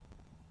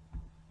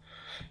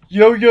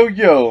Yo, yo,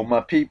 yo,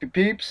 my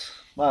peeps,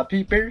 my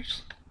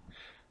peepers.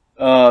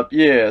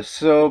 Yeah,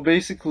 so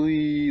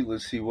basically,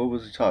 let's see, what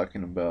was he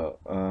talking about?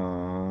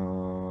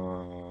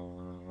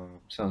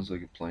 Sounds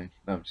like a plane.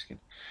 No, I'm just kidding.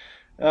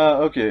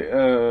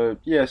 Okay,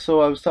 yeah,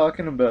 so I was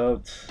talking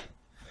about,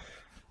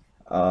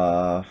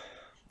 uh,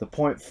 the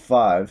point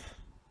 5.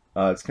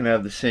 It's gonna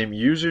have the same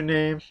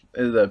username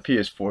as the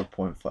PS4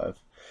 point 5.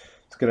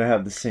 It's gonna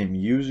have the same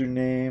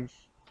username,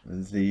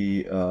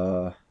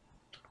 the,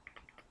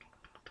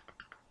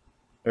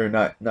 or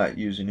not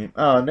username.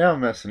 Oh, now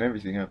I'm messing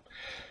everything up.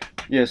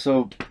 Yeah,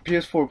 so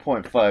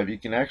PS4.5, you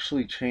can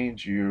actually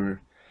change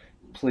your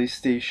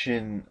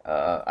PlayStation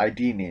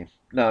ID name.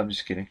 No, I'm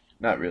just kidding.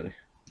 Not really.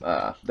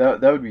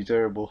 That would be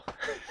terrible.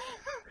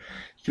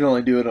 You can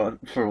only do it on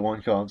for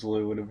one console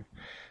or whatever.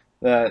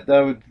 That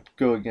would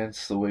go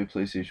against the way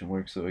PlayStation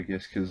works, though, I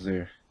guess, because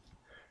they're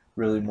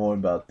really more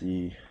about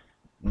the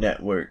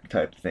network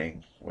type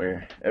thing,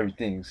 where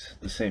everything's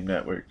the same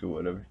network or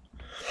whatever.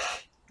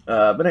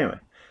 But anyway,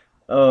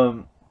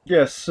 um,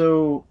 yeah.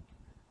 So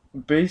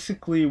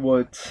basically,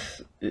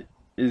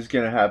 is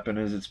gonna happen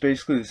is it's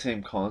basically the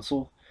same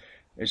console.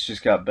 It's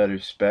just got better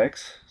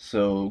specs,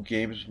 so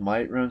games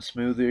might run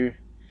smoother.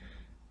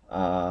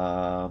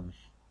 Um,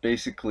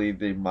 Basically,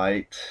 they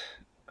might,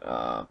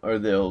 or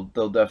they'll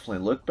definitely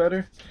look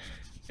better.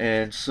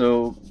 And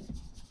so,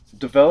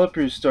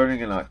 developers starting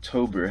in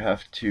October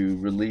have to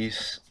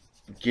release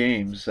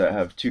games that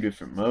have two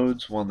different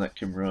modes. One that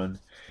can run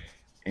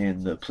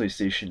in the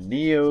PlayStation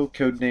Neo,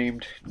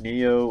 codenamed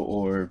Neo,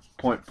 or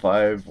point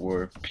 0.5,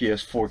 or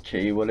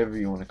PS4K, whatever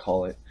you want to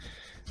call it.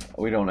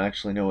 We don't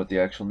actually know what the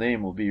actual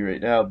name will be right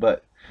now,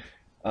 but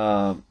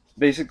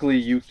basically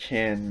you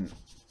can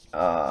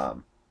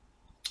um,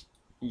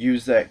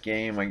 use that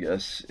game, I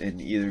guess, in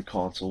either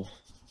console,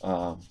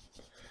 um,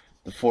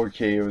 the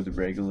 4K or the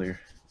regular,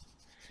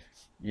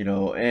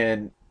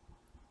 and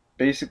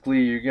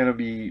basically you're gonna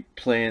be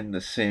playing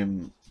the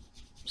same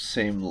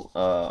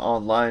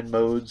online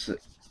modes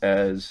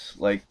as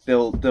like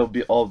they'll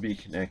be all be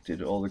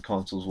connected. All the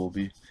consoles will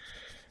be.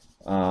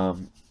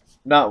 Um,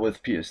 Not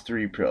with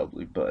PS3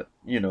 probably, but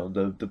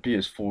the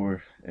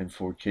PS4 and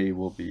 4K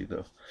will be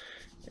though,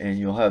 and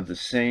you'll have the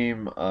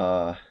same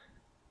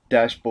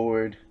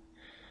dashboard,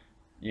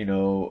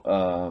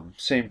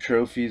 same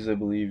trophies I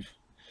believe,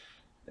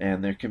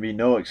 and there can be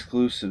no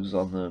exclusives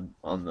on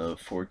the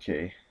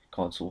 4K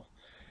console.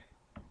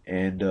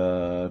 And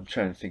I'm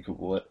trying to think of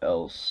what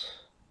else,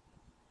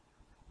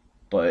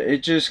 but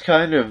it just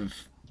kind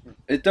of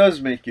it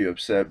does make you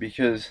upset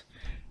because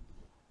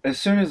as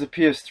soon as the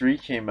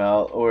PS3 came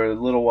out, or a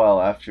little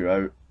while after,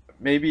 I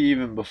maybe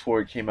even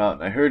before it came out,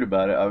 and I heard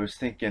about it, I was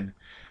thinking,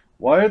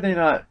 why are they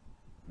not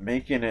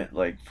making it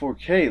like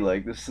 4K?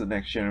 Like this is the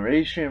next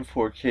generation.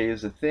 4K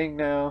is a thing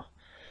now.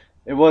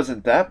 It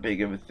wasn't that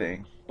big of a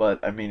thing, but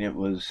I mean, it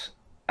was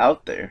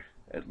out there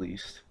at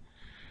least,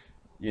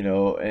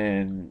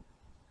 and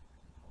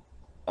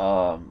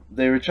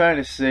they were trying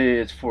to say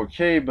it's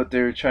 4K, but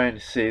they were trying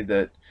to say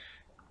that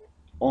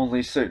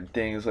only certain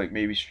things, like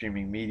maybe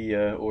streaming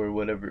media or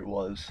whatever it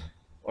was,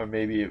 or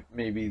maybe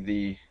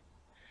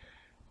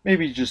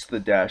just the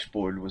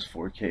dashboard was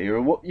 4K,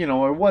 or what,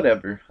 or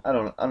whatever. I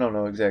don't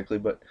know exactly,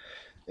 but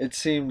it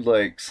seemed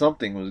like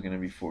something was going to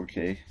be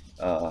 4K,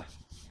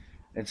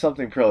 and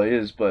something probably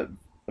is, but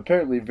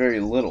apparently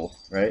very little,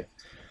 right?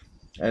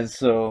 And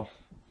so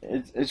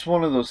it's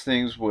one of those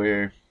things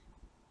where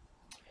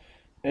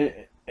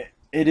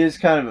it is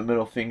kind of a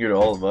middle finger to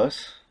all of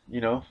us,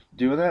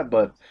 doing that,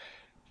 but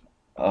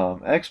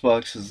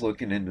Xbox is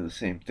looking into the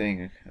same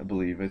thing, I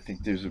believe. I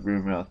think there's a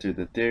rumor out there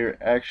that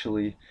they're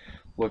actually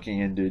looking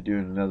into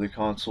doing another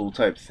console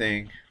type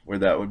thing where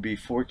that would be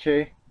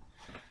 4K.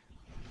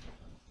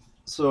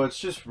 So it's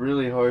just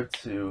really hard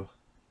to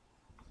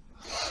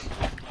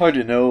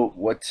know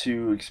what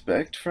to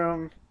expect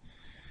from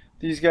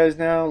these guys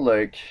now.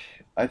 Like,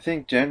 I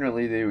think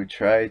generally they would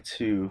try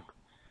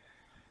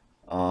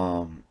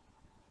um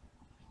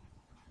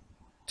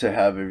to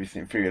have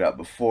everything figured out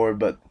before,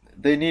 but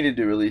they needed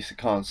to release the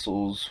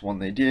consoles when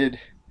they did.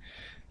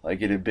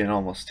 Like, it had been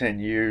almost 10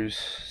 years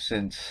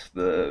since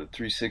the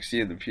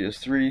 360 and the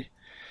PS3.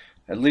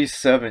 At least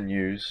 7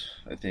 years,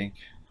 I think,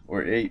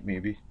 or 8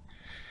 maybe.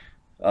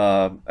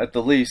 At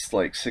the least,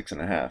 like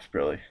 6.5,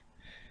 probably.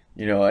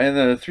 And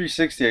the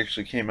 360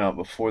 actually came out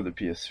before the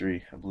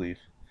PS3, I believe.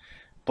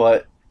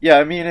 But yeah,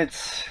 I mean,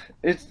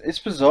 it's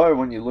bizarre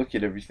when you look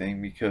at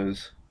everything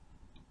because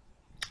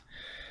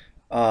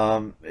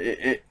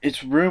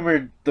it's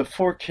rumored the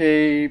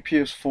 4K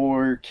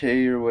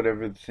PS4K or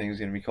whatever the thing's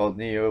gonna be called,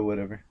 Neo or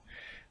whatever,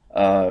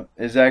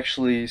 is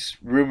actually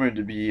rumored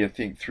to be, I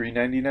think,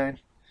 399.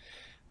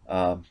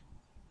 Um,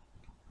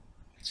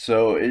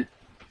 so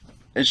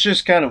it's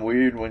just kind of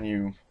weird when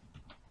you,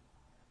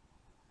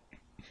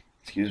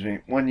 excuse me,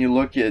 when you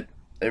look at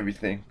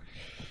everything,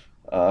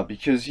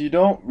 because you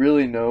don't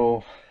really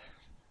know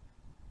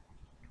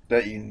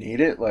that you need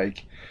it.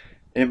 Like,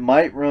 it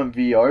might run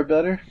VR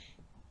better.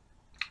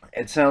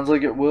 It sounds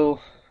like it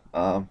will.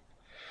 Um,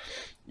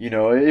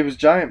 it was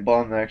Giant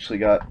Bomb that actually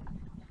got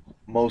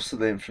most of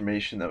the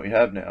information that we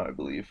have now, I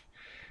believe.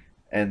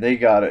 And they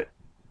got it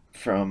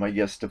from, I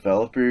guess,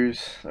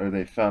 developers, or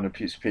they found a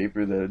piece of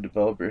paper that a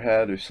developer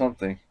had or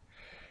something.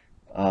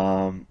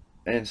 Um,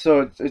 and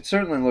so it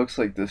certainly looks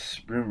like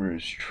this rumor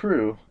is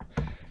true.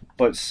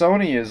 But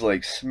Sony is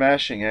like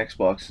smashing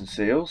Xbox in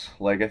sales.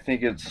 Like I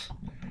think it's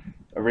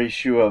a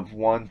ratio of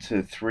 1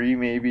 to 3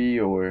 maybe,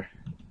 or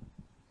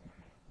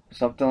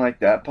something like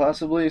that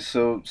possibly.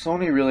 So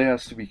Sony really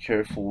has to be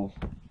careful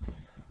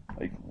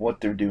like what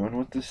they're doing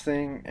with this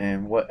thing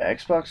and what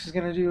Xbox is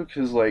gonna do,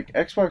 because like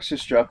Xbox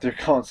just dropped their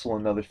console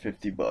another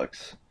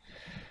 $50.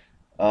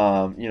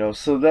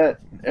 So that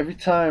every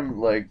time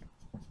like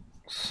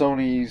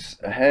Sony's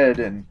ahead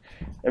and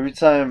every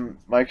time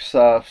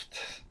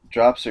Microsoft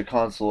drops their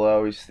console, I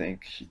always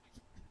think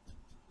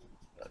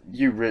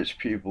you rich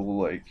people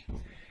like,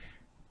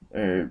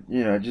 or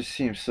it just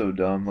seems so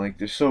dumb. Like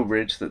they're so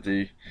rich that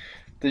they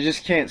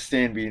just can't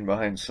stand being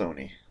behind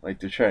Sony. Like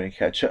they're trying to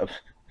catch up.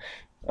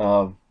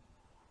 Um,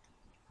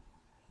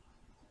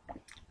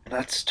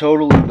 that's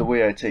totally the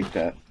way I take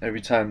that. Every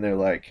time they're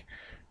like,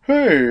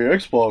 "Hey,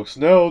 Xbox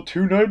now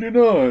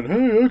 $299.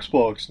 Hey,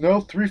 Xbox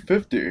now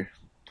 $350."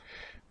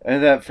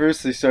 And at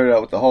first they started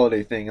out with the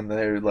holiday thing, and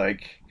they're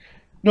like,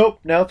 "Nope,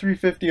 now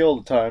 $350 all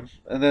the time."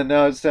 And then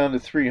now it's down to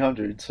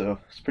 300. So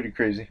it's pretty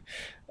crazy.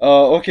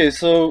 Okay,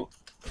 so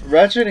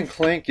Ratchet and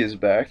Clank is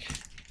back.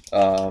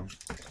 Um,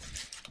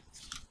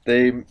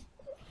 they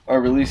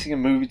are releasing a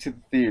movie to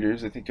the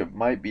theaters. I think it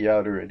might be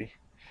out already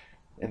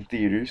in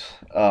theaters.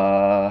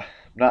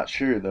 Not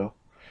sure though.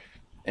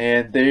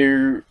 And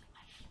they're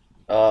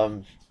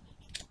um,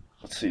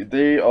 let's see,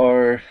 they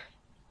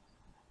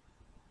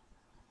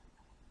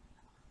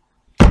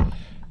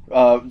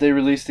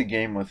released a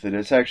game with it.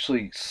 It's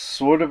actually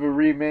sort of a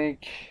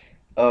remake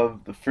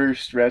of the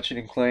first Ratchet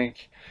and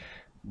Clank,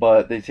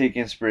 but they take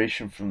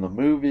inspiration from the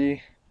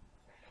movie,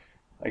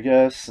 I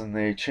guess, and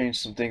they change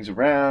some things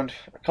around.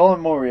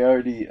 Colin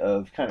Moriarty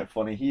of Kind of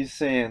Funny, he's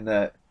saying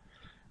that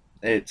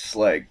it's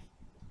like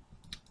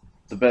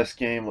the best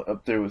game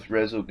up there with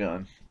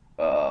Resogun,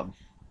 um,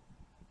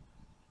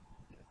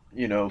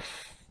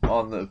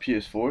 on the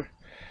PS4,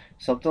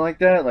 something like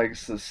that. Like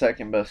it's the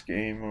second best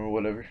game or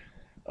whatever.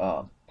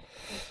 Um,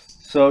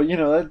 so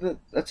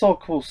that's all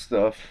cool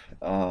stuff.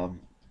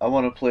 I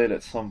want to play it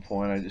at some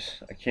point.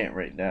 I can't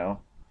right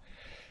now.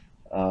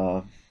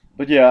 Uh,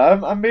 but yeah,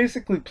 I'm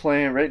basically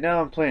playing right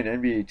now. I'm playing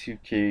NBA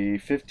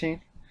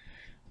 2K15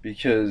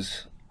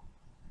 because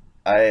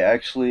I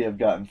actually have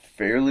gotten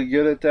fairly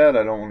good at that.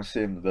 I don't want to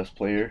say I'm the best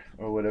player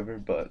or whatever,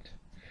 but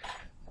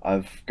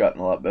I've gotten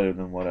a lot better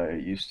than what I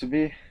used to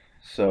be.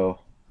 So,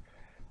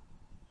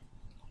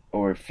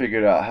 or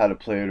figured out how to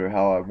play it or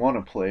how I want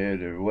to play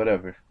it or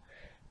whatever.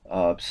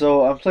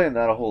 So I'm playing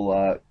that a whole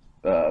lot.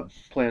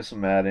 Playing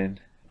some Madden,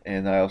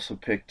 and I also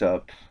picked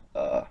up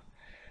uh,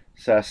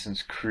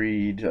 Assassin's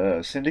Creed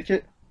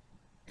Syndicate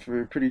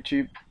for pretty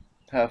cheap,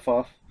 half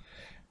off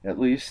at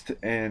least,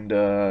 and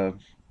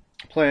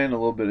playing a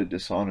little bit of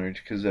Dishonored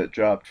because that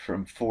dropped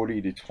from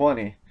 40 to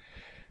 20.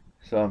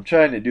 So I'm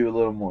trying to do a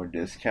little more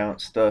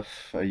discount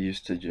stuff. I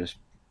used to just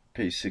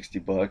pay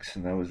 $60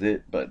 and that was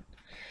it, but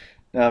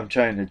now I'm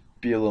trying to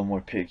be a little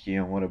more picky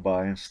on what I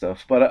buy and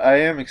stuff. But I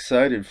am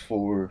excited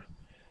for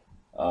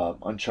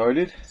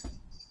Uncharted.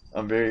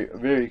 I'm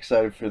very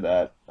excited for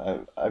that.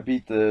 I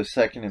beat the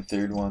second and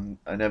third one.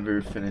 I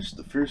never finished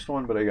the first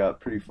one, but I got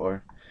pretty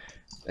far,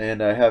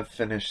 and I have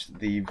finished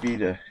the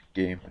Vita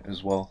game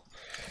as well.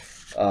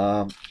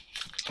 Um,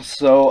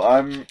 so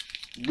I'm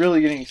really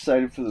getting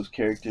excited for those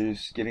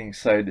characters. Getting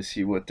excited to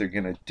see what they're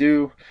gonna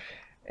do,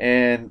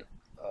 and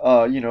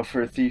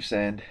for a Thief's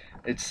End,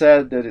 it's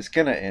sad that it's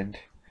gonna end,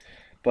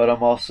 but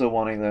I'm also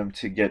wanting them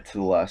to get to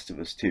The Last of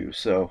Us 2.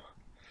 So.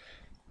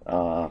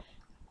 Uh,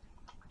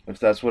 if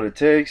that's what it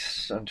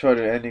takes,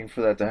 Uncharted ending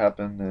for that to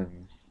happen,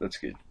 then that's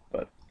good.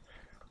 But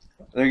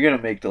they're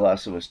gonna make The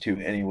Last of Us 2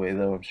 anyway,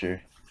 though, I'm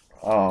sure.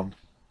 Um,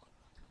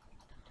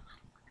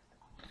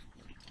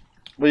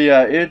 but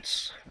yeah,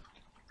 it's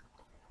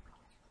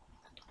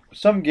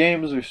some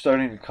games are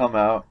starting to come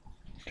out.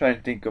 I'm trying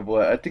to think of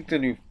what I think the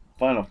new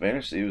Final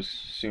Fantasy was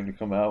soon to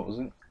come out,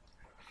 wasn't it?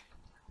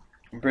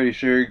 I'm pretty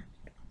sure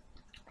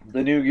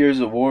the new Gears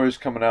of War is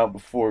coming out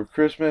before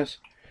Christmas.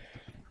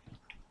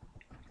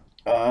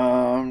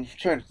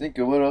 Trying to think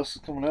of what else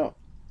is coming out.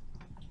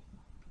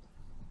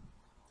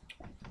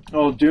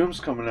 Oh, Doom's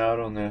coming out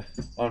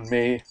on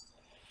May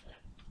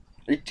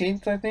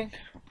 18th, I think.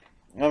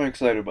 I'm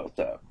excited about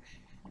that.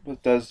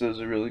 Bethesda's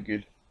a really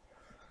good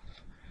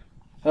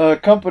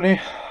company,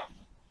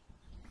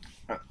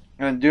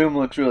 and Doom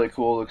looks really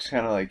cool. Looks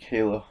kind of like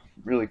Halo,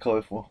 really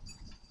colorful.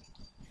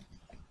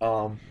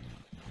 Um,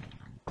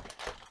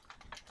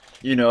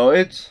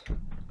 it's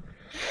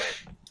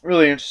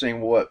really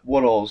interesting what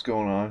all is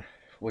going on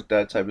with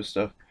that type of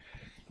stuff.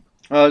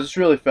 Just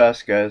really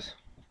fast, guys.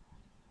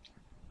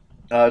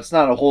 It's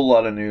not a whole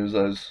lot of news.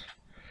 I was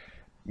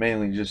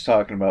mainly just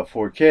talking about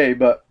 4K,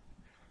 but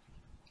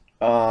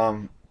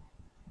um,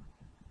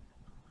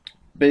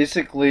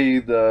 basically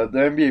the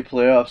NBA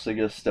playoffs. I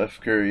guess Steph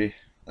Curry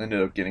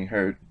ended up getting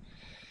hurt.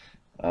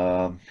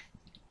 Um,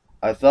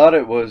 I thought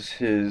it was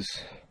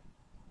his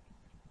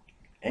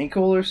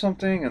ankle or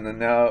something, and then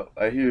now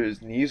I hear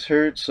his knees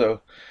hurt.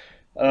 So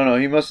I don't know.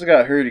 He must have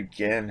got hurt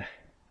again,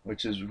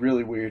 which is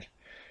really weird.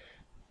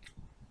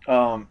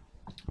 Um,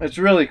 it's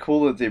really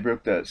cool that they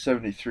broke that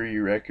 73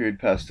 record,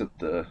 passed up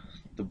the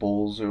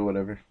Bulls or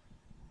whatever,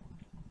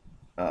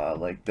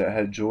 like that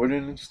had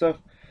Jordan and stuff.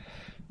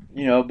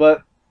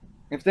 But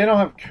if they don't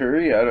have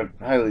Curry, I don't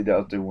highly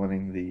doubt they're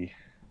winning the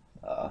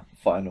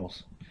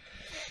finals.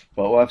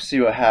 But we'll have to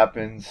see what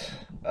happens.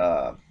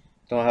 Don't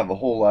have a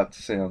whole lot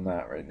to say on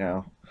that right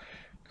now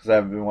because I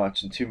haven't been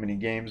watching too many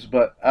games.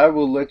 But I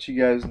will let you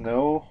guys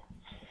know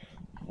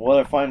what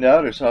I find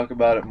out or talk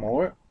about it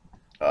more.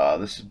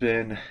 This has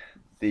been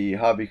the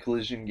Hobby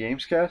Collision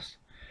Gamescast,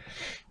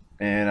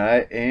 and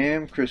I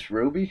am Chris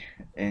Roby,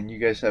 and you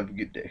guys have a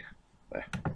good day. Bye.